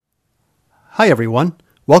Hi, everyone.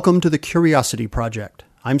 Welcome to the Curiosity Project.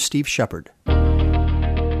 I'm Steve Shepard.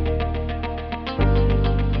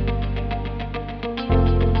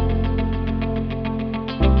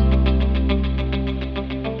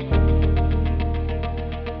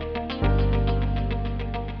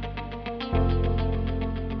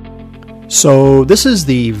 So this is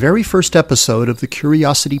the very first episode of the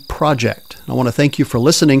Curiosity Project. I want to thank you for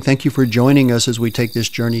listening. Thank you for joining us as we take this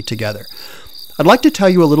journey together. I'd like to tell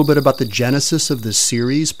you a little bit about the genesis of this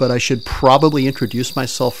series, but I should probably introduce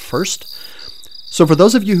myself first. So for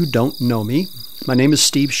those of you who don't know me, my name is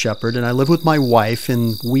Steve Shepard, and I live with my wife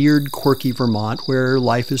in weird, quirky Vermont, where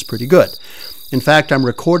life is pretty good. In fact, I'm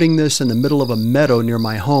recording this in the middle of a meadow near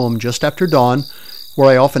my home just after dawn, where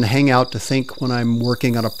I often hang out to think when I'm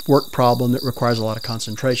working on a work problem that requires a lot of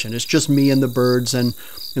concentration. It's just me and the birds, and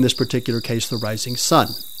in this particular case, the rising sun.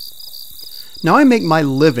 Now, I make my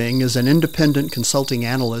living as an independent consulting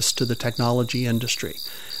analyst to the technology industry.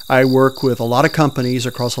 I work with a lot of companies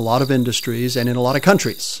across a lot of industries and in a lot of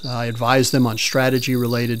countries. I advise them on strategy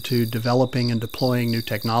related to developing and deploying new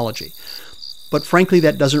technology. But frankly,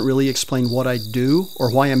 that doesn't really explain what I do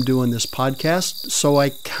or why I'm doing this podcast, so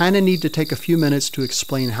I kind of need to take a few minutes to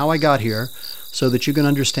explain how I got here so that you can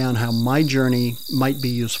understand how my journey might be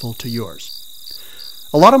useful to yours.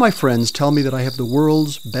 A lot of my friends tell me that I have the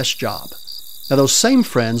world's best job. Now, those same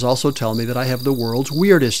friends also tell me that I have the world's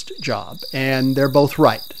weirdest job, and they're both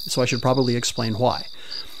right, so I should probably explain why.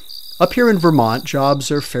 Up here in Vermont,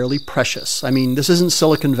 jobs are fairly precious. I mean, this isn't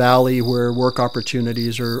Silicon Valley where work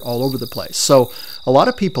opportunities are all over the place. So a lot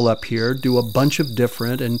of people up here do a bunch of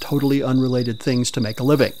different and totally unrelated things to make a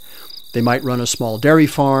living. They might run a small dairy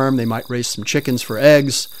farm, they might raise some chickens for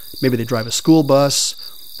eggs, maybe they drive a school bus,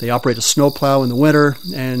 they operate a snowplow in the winter,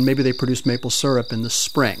 and maybe they produce maple syrup in the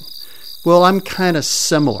spring. Well, I'm kind of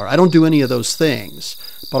similar. I don't do any of those things,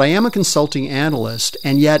 but I am a consulting analyst,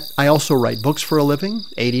 and yet I also write books for a living,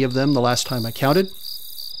 80 of them the last time I counted.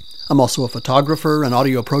 I'm also a photographer, an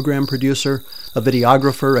audio program producer, a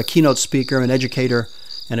videographer, a keynote speaker, an educator,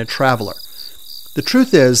 and a traveler. The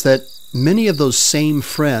truth is that many of those same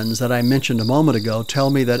friends that I mentioned a moment ago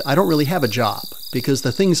tell me that I don't really have a job because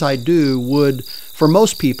the things I do would, for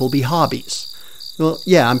most people, be hobbies. Well,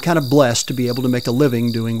 yeah, I'm kind of blessed to be able to make a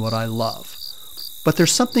living doing what I love. But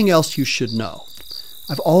there's something else you should know.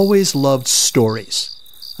 I've always loved stories.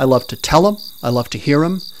 I love to tell them, I love to hear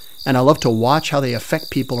them, and I love to watch how they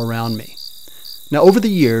affect people around me. Now, over the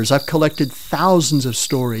years, I've collected thousands of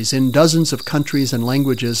stories in dozens of countries and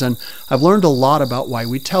languages, and I've learned a lot about why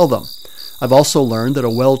we tell them. I've also learned that a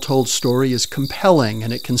well-told story is compelling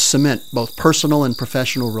and it can cement both personal and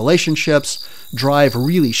professional relationships, drive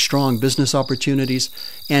really strong business opportunities,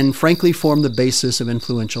 and frankly form the basis of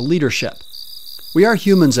influential leadership. We are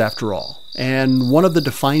humans after all, and one of the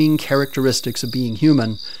defining characteristics of being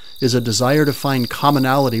human is a desire to find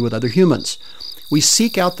commonality with other humans. We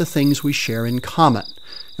seek out the things we share in common,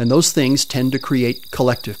 and those things tend to create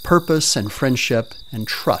collective purpose and friendship and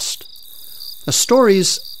trust. Now,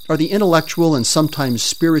 stories are the intellectual and sometimes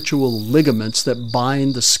spiritual ligaments that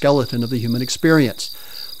bind the skeleton of the human experience.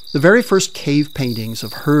 The very first cave paintings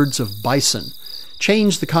of herds of bison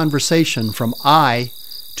changed the conversation from I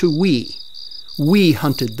to we. We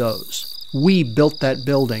hunted those. We built that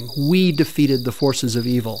building. We defeated the forces of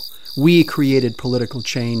evil. We created political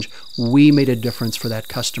change. We made a difference for that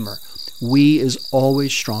customer. We is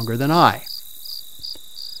always stronger than I.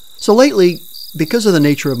 So lately, because of the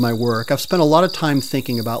nature of my work, I've spent a lot of time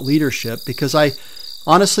thinking about leadership because I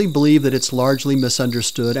honestly believe that it's largely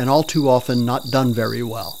misunderstood and all too often not done very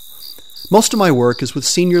well. Most of my work is with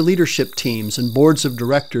senior leadership teams and boards of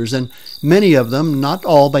directors, and many of them, not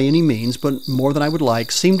all by any means, but more than I would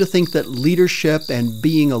like, seem to think that leadership and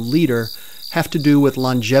being a leader have to do with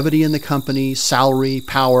longevity in the company, salary,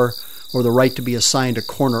 power, or the right to be assigned a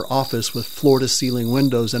corner office with floor-to-ceiling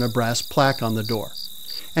windows and a brass plaque on the door.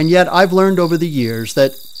 And yet I've learned over the years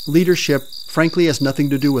that leadership, frankly, has nothing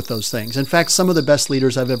to do with those things. In fact, some of the best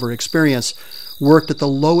leaders I've ever experienced worked at the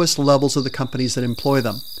lowest levels of the companies that employ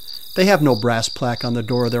them. They have no brass plaque on the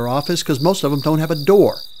door of their office because most of them don't have a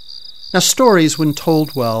door. Now, stories, when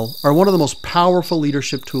told well, are one of the most powerful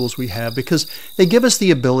leadership tools we have because they give us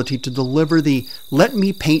the ability to deliver the "let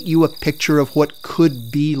me paint you a picture of what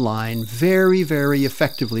could be" line very, very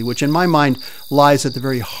effectively, which in my mind lies at the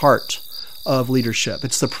very heart of leadership.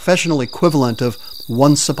 It's the professional equivalent of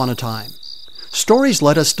once upon a time. Stories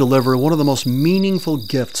let us deliver one of the most meaningful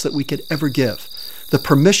gifts that we could ever give, the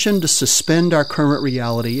permission to suspend our current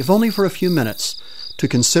reality, if only for a few minutes, to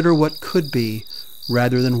consider what could be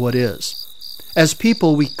rather than what is. As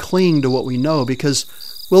people, we cling to what we know because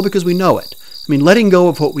we know it. Letting go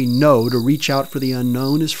of what we know to reach out for the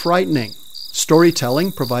unknown is frightening.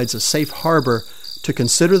 Storytelling provides a safe harbor to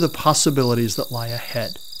consider the possibilities that lie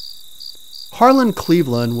ahead. Harlan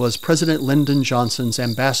Cleveland was President Lyndon Johnson's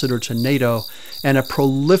ambassador to NATO and a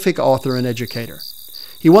prolific author and educator.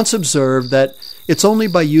 He once observed that it's only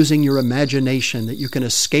by using your imagination that you can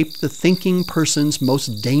escape the thinking person's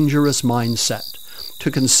most dangerous mindset,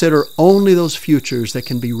 to consider only those futures that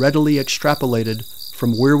can be readily extrapolated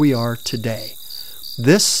from where we are today.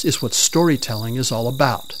 This is what storytelling is all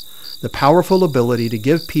about, the powerful ability to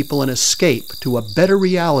give people an escape to a better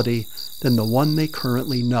reality than the one they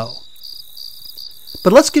currently know.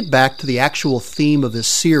 But let's get back to the actual theme of this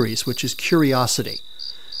series, which is curiosity.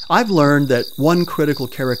 I've learned that one critical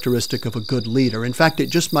characteristic of a good leader, in fact, it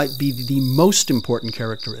just might be the most important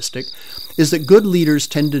characteristic, is that good leaders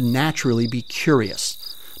tend to naturally be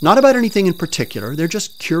curious. Not about anything in particular, they're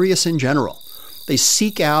just curious in general. They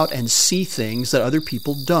seek out and see things that other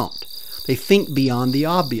people don't. They think beyond the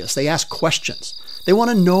obvious. They ask questions. They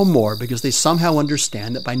want to know more because they somehow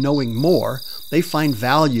understand that by knowing more, they find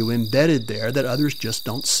value embedded there that others just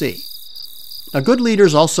don't see. Now, good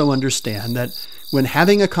leaders also understand that when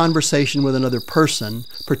having a conversation with another person,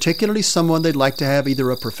 particularly someone they'd like to have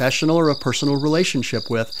either a professional or a personal relationship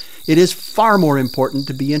with, it is far more important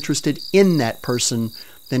to be interested in that person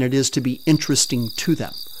than it is to be interesting to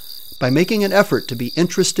them. By making an effort to be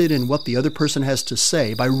interested in what the other person has to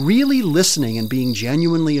say, by really listening and being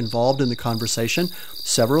genuinely involved in the conversation,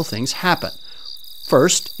 several things happen.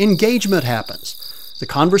 First, engagement happens. The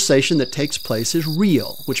conversation that takes place is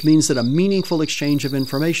real, which means that a meaningful exchange of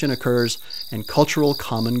information occurs and cultural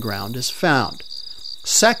common ground is found.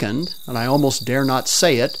 Second, and I almost dare not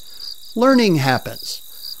say it, learning happens.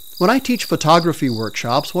 When I teach photography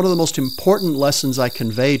workshops, one of the most important lessons I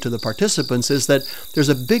convey to the participants is that there's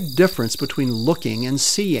a big difference between looking and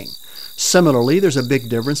seeing. Similarly, there's a big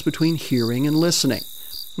difference between hearing and listening.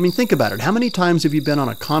 Think about it. How many times have you been on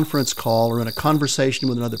a conference call or in a conversation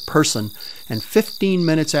with another person, and 15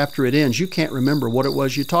 minutes after it ends, you can't remember what it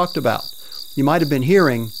was you talked about? You might have been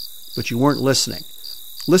hearing, but you weren't listening.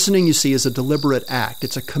 Listening, you see, is a deliberate act.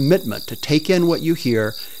 It's a commitment to take in what you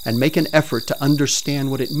hear and make an effort to understand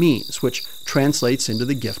what it means, which translates into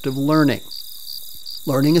the gift of learning.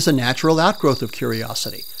 Learning is a natural outgrowth of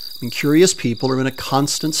curiosity. Curious people are in a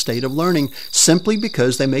constant state of learning simply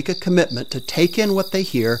because they make a commitment to take in what they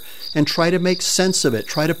hear and try to make sense of it,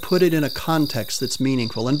 try to put it in a context that's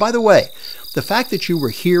meaningful. And by the way, the fact that you were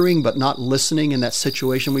hearing but not listening in that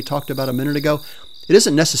situation we talked about a minute ago, it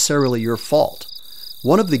isn't necessarily your fault.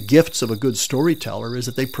 One of the gifts of a good storyteller is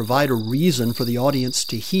that they provide a reason for the audience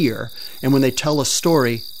to hear, and when they tell a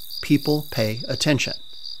story, people pay attention.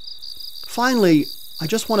 Finally, I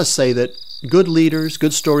just want to say that good leaders,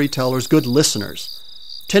 good storytellers, good listeners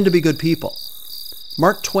tend to be good people.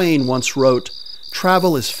 Mark Twain once wrote,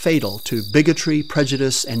 "Travel is fatal to bigotry,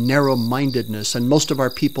 prejudice, and narrow-mindedness, and most of our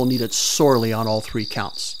people need it sorely on all three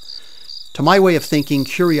counts." To my way of thinking,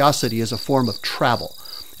 curiosity is a form of travel,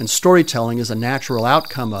 and storytelling is a natural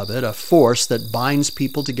outcome of it, a force that binds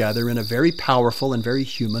people together in a very powerful and very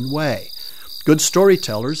human way. Good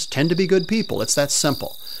storytellers tend to be good people. It's that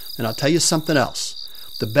simple. And I'll tell you something else.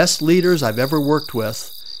 The best leaders I've ever worked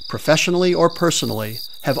with, professionally or personally,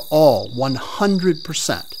 have all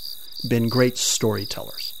 100% been great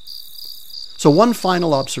storytellers. So one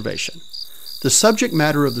final observation. The subject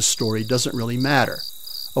matter of the story doesn't really matter.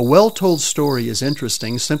 A well-told story is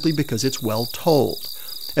interesting simply because it's well told.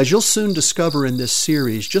 As you'll soon discover in this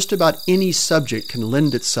series, just about any subject can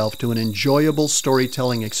lend itself to an enjoyable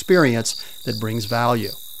storytelling experience that brings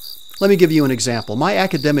value. Let me give you an example. My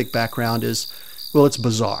academic background is, it's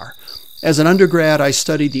bizarre. As an undergrad, I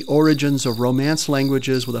studied the origins of Romance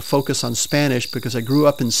languages with a focus on Spanish because I grew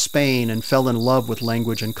up in Spain and fell in love with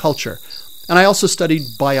language and culture. And I also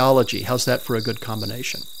studied biology. How's that for a good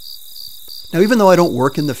combination? Now, even though I don't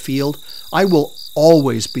work in the field, I will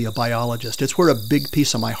always be a biologist. It's where a big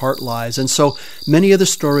piece of my heart lies. And so many of the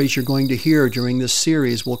stories you're going to hear during this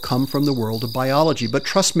series will come from the world of biology. But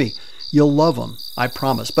trust me, you'll love them, I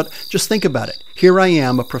promise. But just think about it. Here I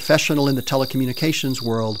am, a professional in the telecommunications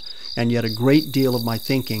world, and yet a great deal of my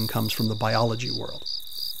thinking comes from the biology world.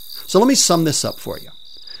 So let me sum this up for you.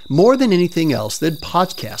 More than anything else, the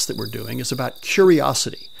podcast that we're doing is about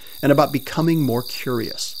curiosity and about becoming more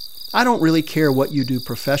curious. I don't really care what you do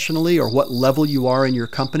professionally or what level you are in your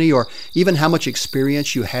company or even how much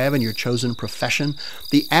experience you have in your chosen profession.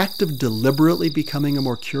 The act of deliberately becoming a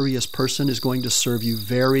more curious person is going to serve you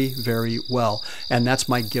very, very well, and that's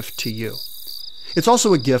my gift to you. It's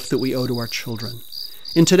also a gift that we owe to our children.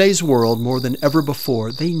 In today's world, more than ever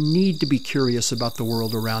before, they need to be curious about the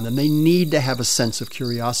world around them. They need to have a sense of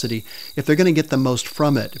curiosity if they're going to get the most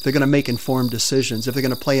from it, if they're going to make informed decisions, if they're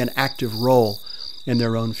going to play an active role in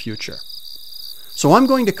their own future. So I'm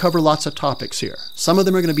going to cover lots of topics here. Some of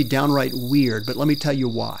them are going to be downright weird, but let me tell you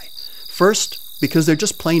why. First, because they're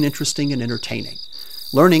just plain interesting and entertaining.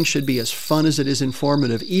 Learning should be as fun as it is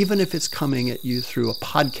informative, even if it's coming at you through a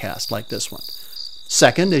podcast like this one.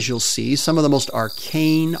 Second, as you'll see, some of the most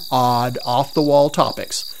arcane, odd, off-the-wall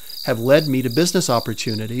topics have led me to business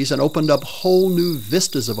opportunities and opened up whole new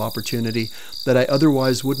vistas of opportunity that I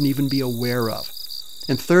otherwise wouldn't even be aware of.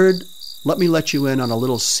 And third, let me let you in on a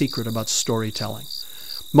little secret about storytelling.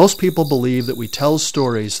 Most people believe that we tell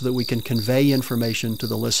stories so that we can convey information to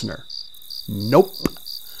the listener. Nope.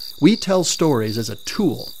 We tell stories as a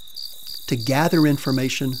tool to gather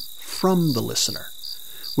information from the listener.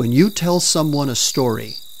 When you tell someone a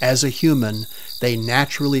story, as a human, they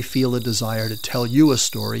naturally feel a desire to tell you a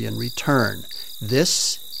story in return.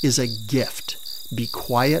 This is a gift. Be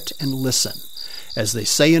quiet and listen. As they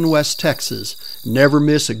say in West Texas, never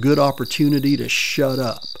miss a good opportunity to shut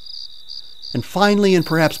up. And finally, and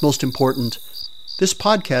perhaps most important, this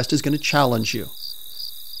podcast is going to challenge you.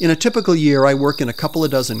 In a typical year, I work in a couple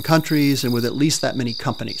of dozen countries and with at least that many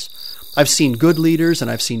companies. I've seen good leaders and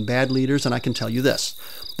I've seen bad leaders, and I can tell you this.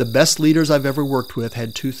 The best leaders I've ever worked with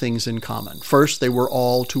had two things in common. First, they were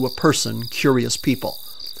all, to a person, curious people.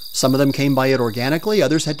 Some of them came by it organically,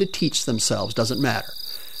 others had to teach themselves, doesn't matter.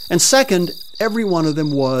 And second, every one of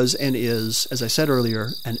them was and is, as I said earlier,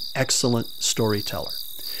 an excellent storyteller.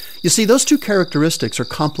 You see, those two characteristics are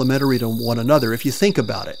complementary to one another if you think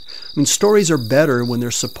about it. I mean, stories are better when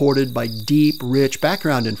they're supported by deep, rich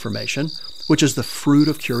background information, which is the fruit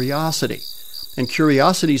of curiosity. And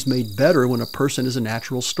curiosity is made better when a person is a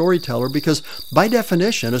natural storyteller because, by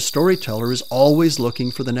definition, a storyteller is always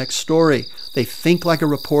looking for the next story. They think like a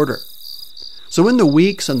reporter. So in the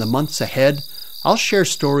weeks and the months ahead, I'll share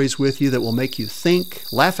stories with you that will make you think,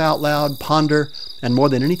 laugh out loud, ponder, and more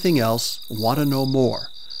than anything else, want to know more.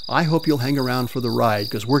 I hope you'll hang around for the ride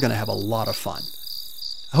because we're going to have a lot of fun.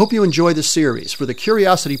 I hope you enjoy the series. For the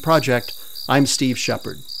Curiosity Project, I'm Steve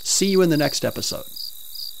Shepard. See you in the next episode.